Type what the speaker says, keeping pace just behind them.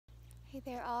Hey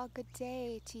there all, good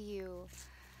day to you.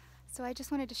 So I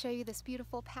just wanted to show you this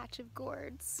beautiful patch of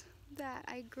gourds that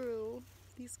I grew,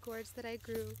 these gourds that I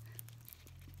grew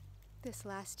this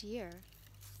last year.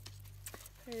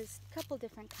 There's a couple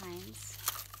different kinds.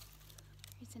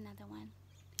 Here's another one.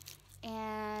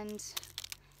 And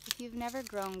if you've never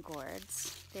grown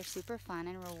gourds, they're super fun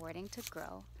and rewarding to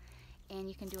grow, and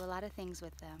you can do a lot of things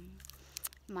with them.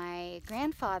 My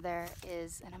grandfather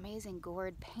is an amazing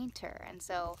gourd painter, and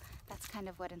so that's kind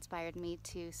of what inspired me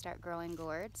to start growing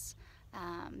gourds.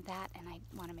 That, and I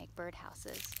want to make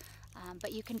birdhouses.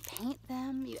 But you can paint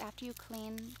them after you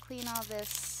clean all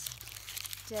this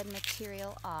dead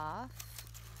material off,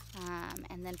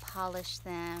 and then polish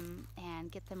them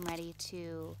and get them ready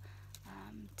to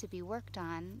be worked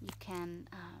on.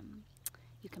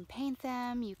 You can paint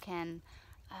them. You can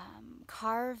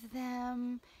carve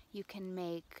them, you can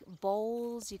make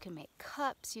bowls, you can make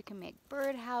cups, you can make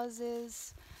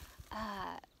birdhouses.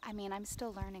 I mean, I'm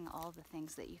still learning all the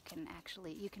things that you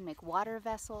can make water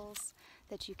vessels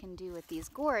that you can do with these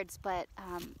gourds, but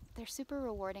they're super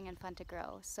rewarding and fun to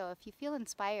grow. So if you feel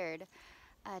inspired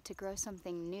to grow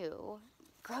something new,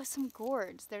 grow some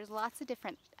gourds. There's lots of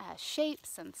different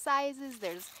shapes and sizes.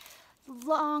 There's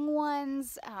long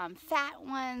ones, fat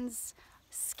ones,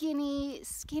 skinny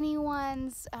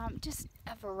ones, just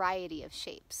a variety of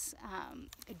shapes.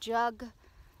 A jug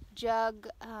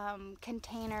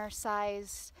container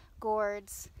size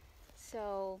gourds.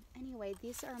 So anyway,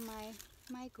 these are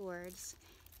my gourds,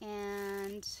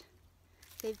 and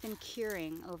they've been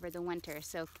curing over the winter.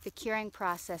 So the curing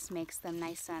process makes them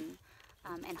nice and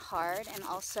hard, and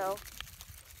also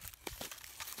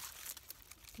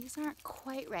these aren't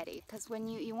quite ready, because when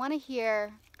you want to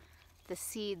hear the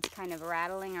seeds kind of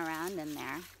rattling around in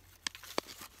there.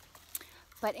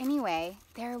 But anyway,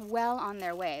 they're well on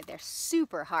their way. They're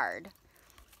super hard.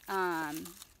 And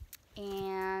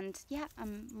yeah,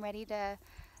 I'm ready to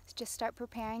just start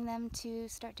preparing them to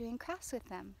start doing crafts with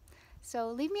them. So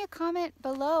leave me a comment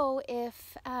below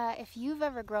if you've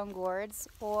ever grown gourds,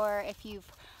 or if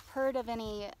you've heard of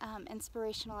any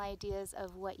inspirational ideas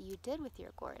of what you did with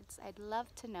your gourds. I'd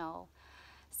love to know.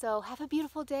 So have a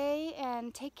beautiful day,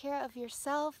 and take care of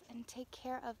yourself and take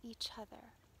care of each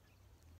other.